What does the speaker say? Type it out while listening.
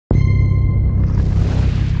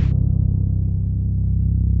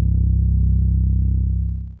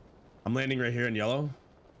I'm landing right here in yellow.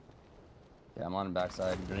 Yeah, I'm on the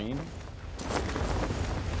backside. Green.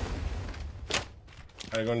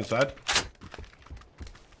 Are you going inside?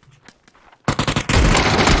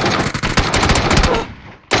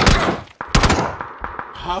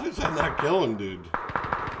 How does that not kill him, dude?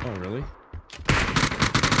 Oh, really?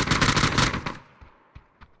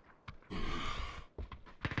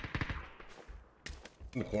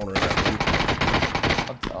 In the corner of that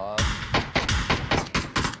Up top.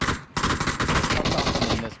 Up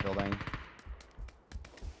top in this building.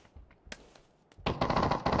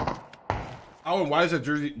 Oh, and why is that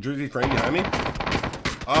Jersey frame behind me?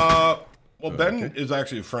 Well, Ben okay. is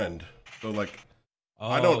actually a friend, so like, Oh,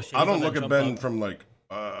 I don't look at Ben up. from like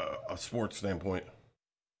a sports standpoint.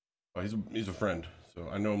 Oh, he's a friend, so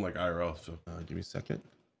I know him like IRL. So Give me a second.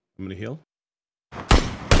 I'm gonna heal.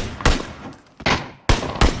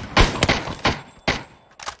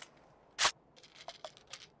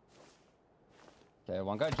 Okay,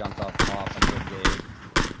 one guy jumped off onto a gate.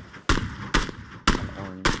 On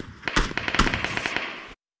orange.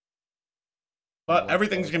 but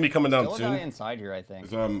everything's gonna be coming down Still a soon. guy inside here, I think.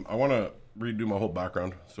 'Cause, I want to redo my whole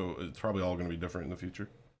background, so it's probably all gonna be different in the future.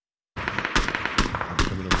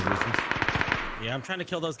 Yeah, I'm trying to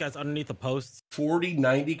kill those guys underneath the posts.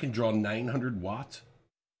 4090 can draw 900 watts.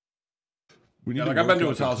 We need Yeah, to like I've been to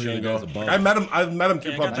work his out house the years three ago. guys above. Like, I've met him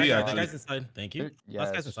through Okay, I got PUBG that actually. guy's inside. Thank you. Yeah,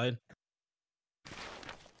 Last guy's inside.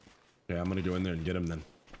 Yeah, I'm gonna go in there and get him then.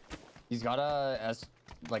 He's got a S,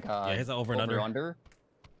 like a Yeah, he's a over and under.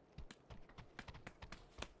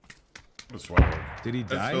 What a sweat. Did he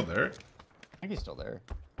That's die? still there. I think he's still there.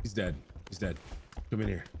 He's dead. He's dead. Come in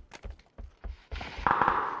here.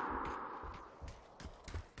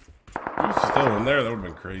 He was still in there. That would have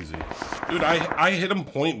been crazy, dude. I hit him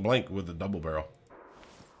point blank with a double barrel.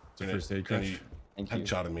 It's a first aid And Crutch. he Thank you.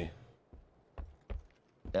 headshotted me.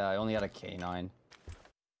 Yeah, I only had a K9.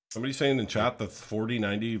 Somebody's saying in chat the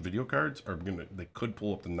 4090 video cards are they could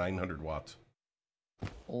pull up to 900 watts.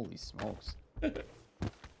 Holy smokes.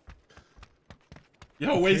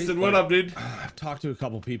 Yo, wasted. What up, dude? I've talked to a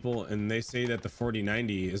couple people and they say that the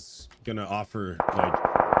 4090 is gonna offer like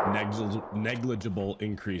negligible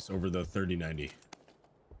increase over the 3090.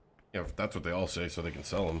 Yeah, that's what they all say, so they can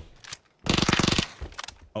sell them.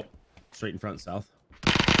 Oh, straight in front, south.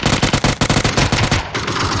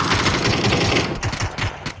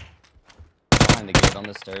 Behind the gate on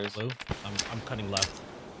the stairs. Blue. I'm cutting left.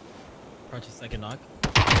 Crutch is second knock.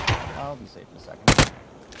 I'll be safe in a second.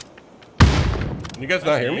 Can you guys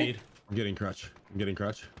not hear me? I'm getting Crutch. I'm getting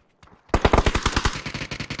Crutch.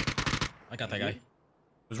 I got that guy.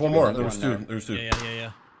 There's one more. Another There's one two. there. There's two.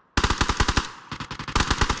 Yeah.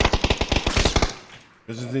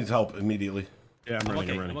 This just needs help immediately. Yeah, I'm running.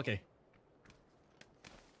 Okay. I'm running. I'm okay.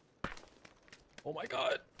 Oh my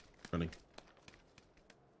god. Running.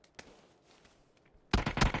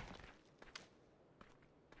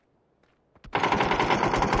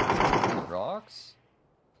 Rocks?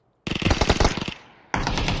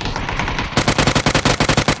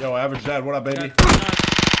 Yo, average dad, what up, baby?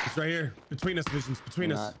 It's right here. Between us, Visions.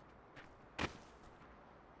 Between us.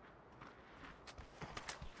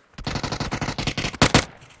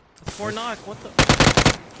 Four knock. What the?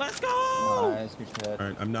 Let's go. Nice, good shit. All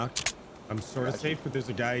right, I'm knocked. I'm sort of safe, but there's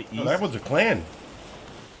a guy east. Oh, that was a clan.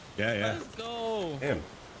 Yeah, yeah. Let's go. Damn.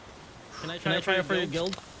 Can I try it for your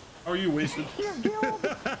guild? How are you wasted? Your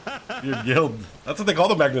guild. That's what they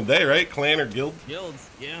called them back in the day, right? Clan or guild? Guilds.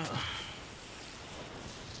 Yeah.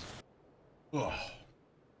 Oh.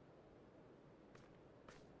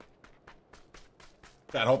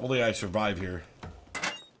 God, hopefully I survive here.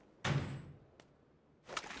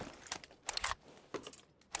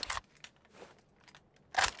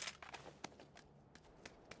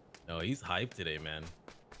 No, he's hyped today, man.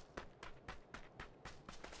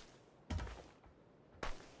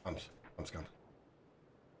 I'm scummed.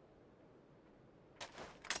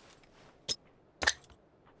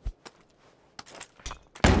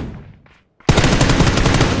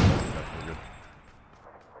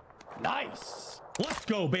 Nice. Let's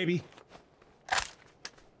go, baby.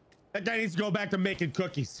 That guy needs to go back to making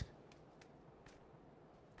cookies.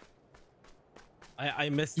 I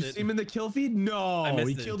missed You it. see him in the kill feed? No, missed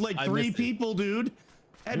he it. killed like I 3 missed it. people, dude.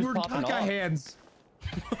 Edward popping Caca off? hands.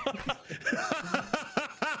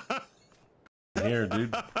 Here,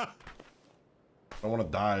 dude. I want to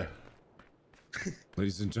die.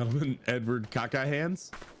 Ladies and gentlemen, Edward Caca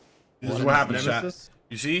hands. This is what happens, chat. Nemesis?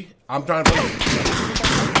 You see? I'm trying to play.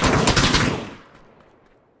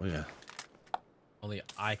 Oh yeah. Only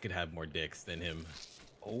I could have more dicks than him.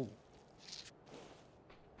 Oh.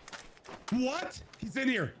 What? He's in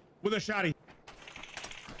here with a shotty.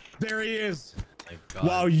 There he is. My God.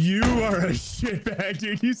 Wow, you are a shitbag,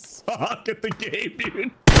 dude. You suck at the game,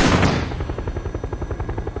 dude.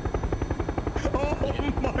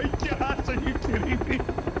 Oh my gosh, are you kidding me?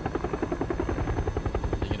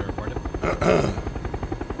 Are you gonna report him?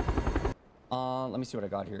 Let me see what I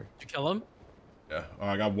got here. Did you kill him? Yeah. Oh,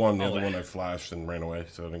 I got one. The Oh, other one yeah. I flashed and ran away,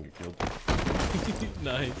 so I didn't get killed.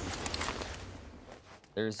 Nice.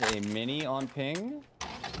 There's a mini on ping.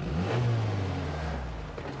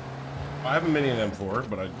 I have a mini and M4,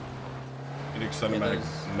 but I get extended Yeah, mag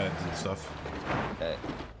there's- meds and stuff. Okay.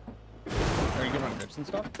 Are you good on grips and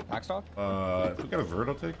stuff? Pack stock? If we got a vert,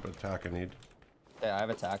 I'll take, but attack I need. Yeah, I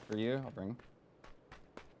have a tack for you. I'll bring.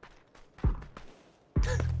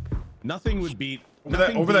 Nothing would beat Over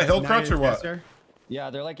that hill, Crutch, or what? Yeah,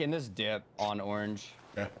 they're like in this dip on orange.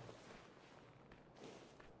 Yeah.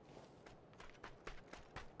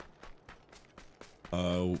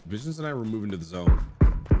 Visions and I were moving to the zone.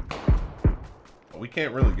 Well, we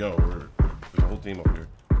can't really go. There's a whole team up here.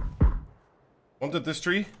 One's at this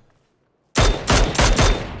tree.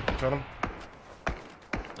 Shot him.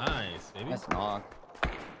 Nice, baby. Nice knock.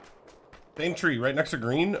 Same tree, right next to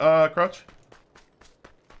green, Crutch.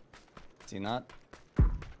 Seen that?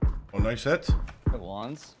 Oh, nice hit. Good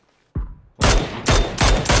ones.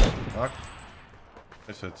 Knock.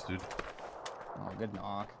 Nice hits, dude. Oh, good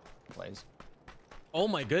knock. Plays. Oh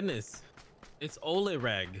my goodness. It's Ole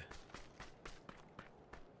Reg.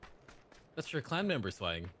 That's your clan member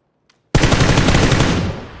swag.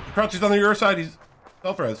 Crutch is on your side. He's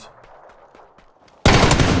self-res.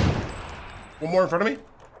 One more in front of me.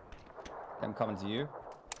 I'm coming to you.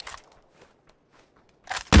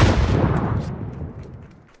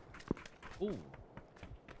 Ooh.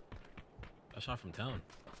 A shot from town.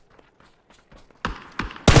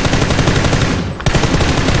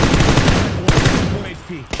 One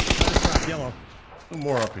HP. Shot, yellow. One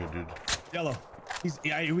more up here, dude. Yellow.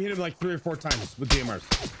 Yeah, we hit him like 3 or 4 times with DMRs.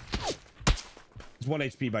 He's 1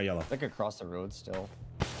 HP by yellow. Like across the road still.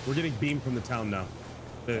 We're getting beamed from the town now.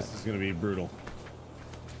 This is gonna be brutal.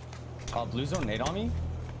 Blue zone nade on me.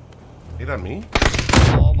 Hit on me.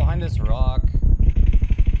 Oh, behind this rock.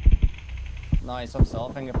 Nice, I'm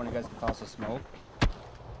selfing if one of you guys can toss a smoke.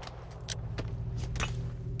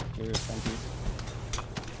 Cheers, thank you.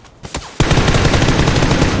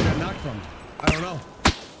 Where got knocked from? I don't know.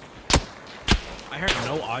 I heard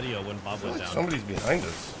no audio when Bob went down. Somebody's behind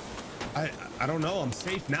us. I don't know. I'm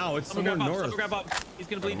safe now. It's Someone somewhere grab Bob. north. Someone grab Bob. He's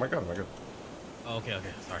gonna Oh bleed. my god, oh my god. Oh, okay,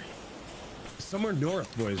 okay. Sorry. Somewhere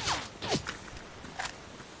north, boys.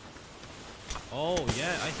 Oh,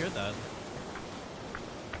 yeah, I hear that.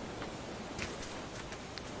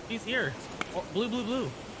 He's here. Oh, blue, blue,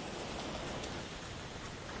 blue.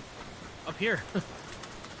 Up here.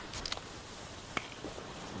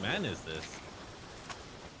 Man, is this?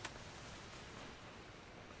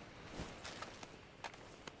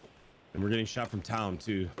 And we're getting shot from town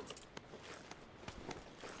too.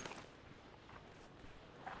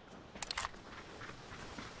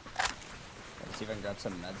 Let's see if I can grab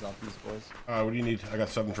some meds off these boys. What do you need? I got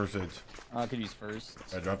 7 first aids. I could use first.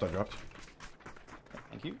 I dropped.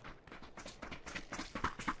 Thank you.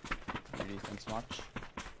 Maybe thanks much.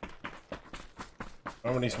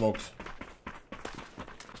 How many smokes?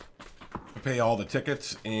 I pay all the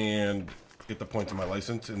tickets and get the points on my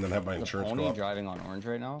license and then have my The insurance pony go up. driving on orange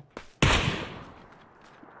right now.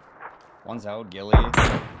 One's out, Gilly.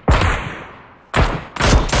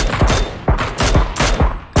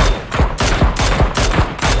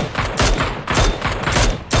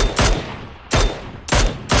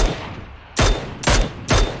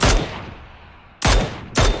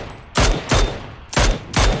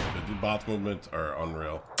 The bots movements are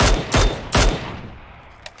unreal.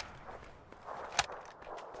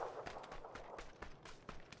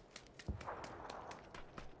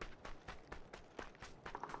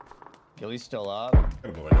 Gilly's still up.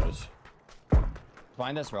 Gotta blow my nose.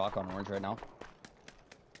 Find this rock on orange right now.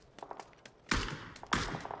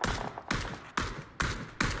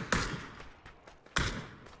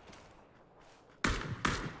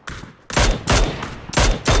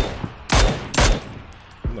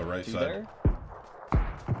 On the right You side. there?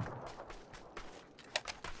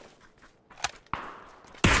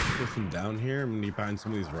 Push him down here. I'm gonna be behind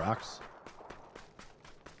some of these rocks.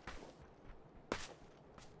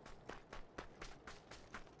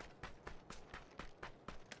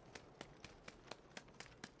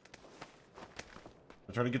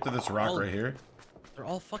 I'm trying to get to this rock right here. They're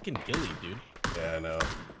all fucking Gilly, dude. Yeah, I know.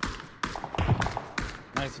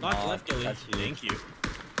 Nice Knock knock. left, Gilly. That's huge. Thank you.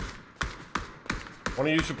 One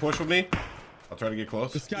of you should push with me. I'll try to get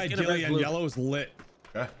close. This guy He's gonna Gilly break and blue. yellow is lit.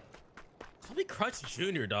 Okay. Call me Crutch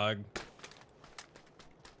Junior, dog.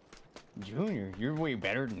 Junior, you're way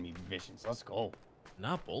better than me, Visions. Let's go.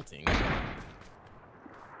 Not bolting.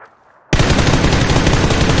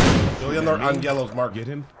 Billion on yellow's mark. Get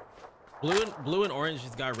him. Blue and orange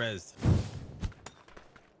has got res.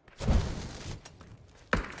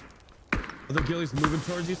 Other Gillies moving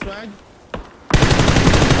towards you, Swag.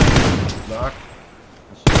 Knock.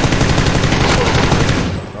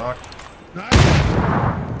 Knock.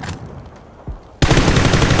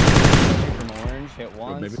 From orange, hit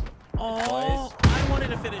once. Oh, I wanted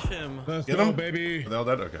to finish him. Let's Get go, him, baby. Are they all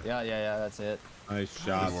dead? Okay. Yeah, that's it. Nice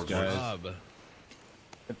shots, Good guys. Job.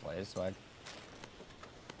 Good plays, Swag.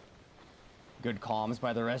 Good comms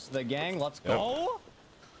by the rest of the gang. Let's go.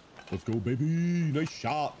 Let's go, baby. Nice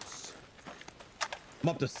shots. I'm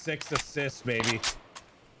up to 6 assists, baby.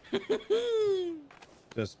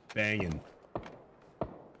 Just banging.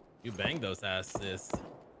 You banged those asses.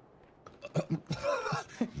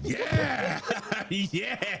 Yeah.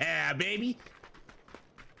 Yeah, baby.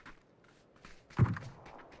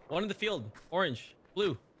 One in the field. Orange.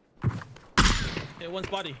 Blue. Hit one's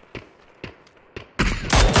body.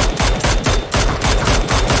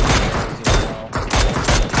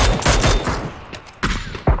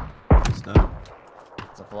 It's not.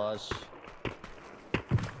 It's a flush.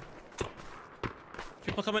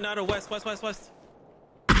 People coming out of west. Where?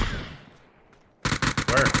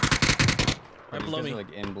 Right These below guys me. are,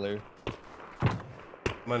 like in blue.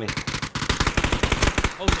 Money.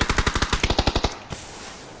 Oh shit.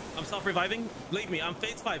 I'm self-reviving. Leave me. I'm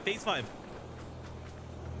phase 5. Phase 5.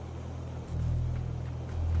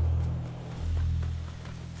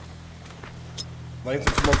 Laying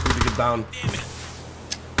some smoke for you to get down. Damn it.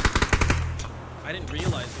 I didn't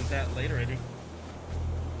realize it was that late already.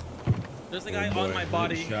 There's a guy on my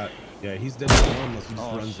body. Shot. Yeah, he's dead unless he just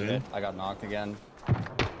Oh runs shit! in. I got knocked again.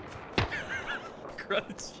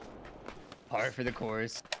 Crutch. Hard for the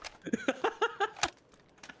course.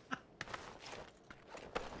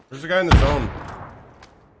 There's a guy in the zone.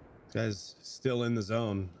 This guy's still in the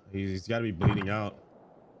zone. He's got to be bleeding out.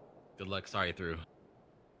 Good luck. Sorry, through.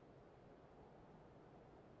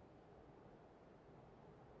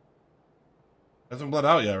 Hasn't bled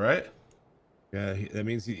out yet, right? Yeah, that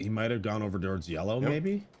means he might have gone over towards yellow,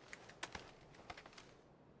 maybe.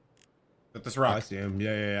 Hit this Oh, I rock. see him.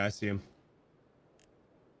 Yeah, I see him.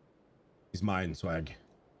 He's mine, Swag.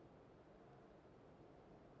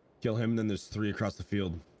 Kill him, then there's 3 across the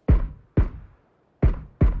field.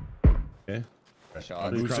 Okay.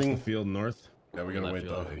 Shot. 3 across the Boosting. field north. Yeah, we gotta Left wait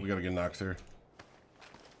field, though. baby. We gotta get knocks here.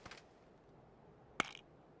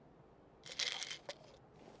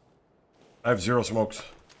 I have 0 smokes.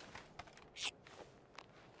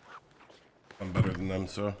 I'm better than them,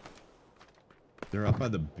 so. They're up by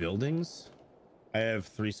the buildings. I have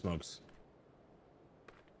 3 smokes.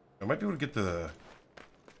 I might be able to get the.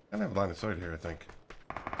 I have line of sight here, I think.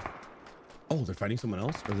 Oh, they're fighting someone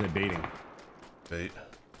else, or are they baiting? Bait.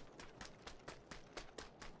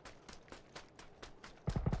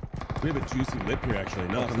 We have a juicy lip here, actually.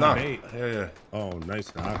 No, it's Knock. not bait. Yeah. Oh,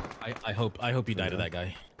 nice knock. I hope you die to that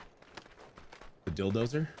guy. The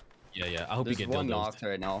dildozer. Yeah. I hope There's you get one dildosed. knocked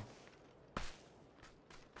right now.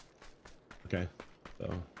 Okay,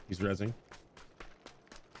 so he's rezzing.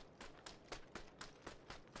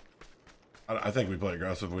 I think we play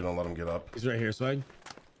aggressive. We don't let him get up. He's right here, Swag.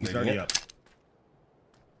 He's Making already it. up.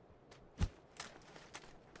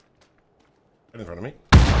 Right in front of me.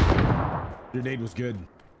 Your nade was good. On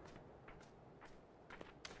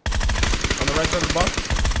the right side of the box.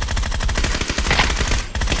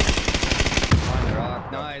 On the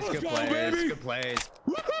rock. Nice. Let's Good go, plays. baby. Good plays.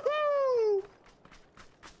 Woohoo!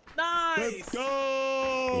 Nice. Let's go!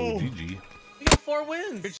 Oh, GG. We got 4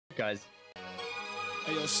 wins. Guys.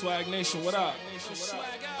 Hey yo, Swag Nation, what up?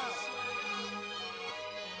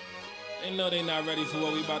 They know they not ready for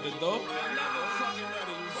what we about to do.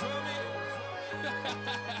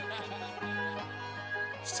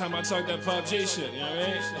 It's time I talk that PUBG shit, you know what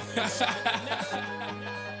I mean?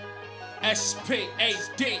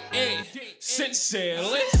 S-P-A-D-E,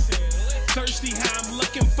 sincerely. Thirsty how I'm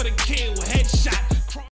looking for the kill, headshot.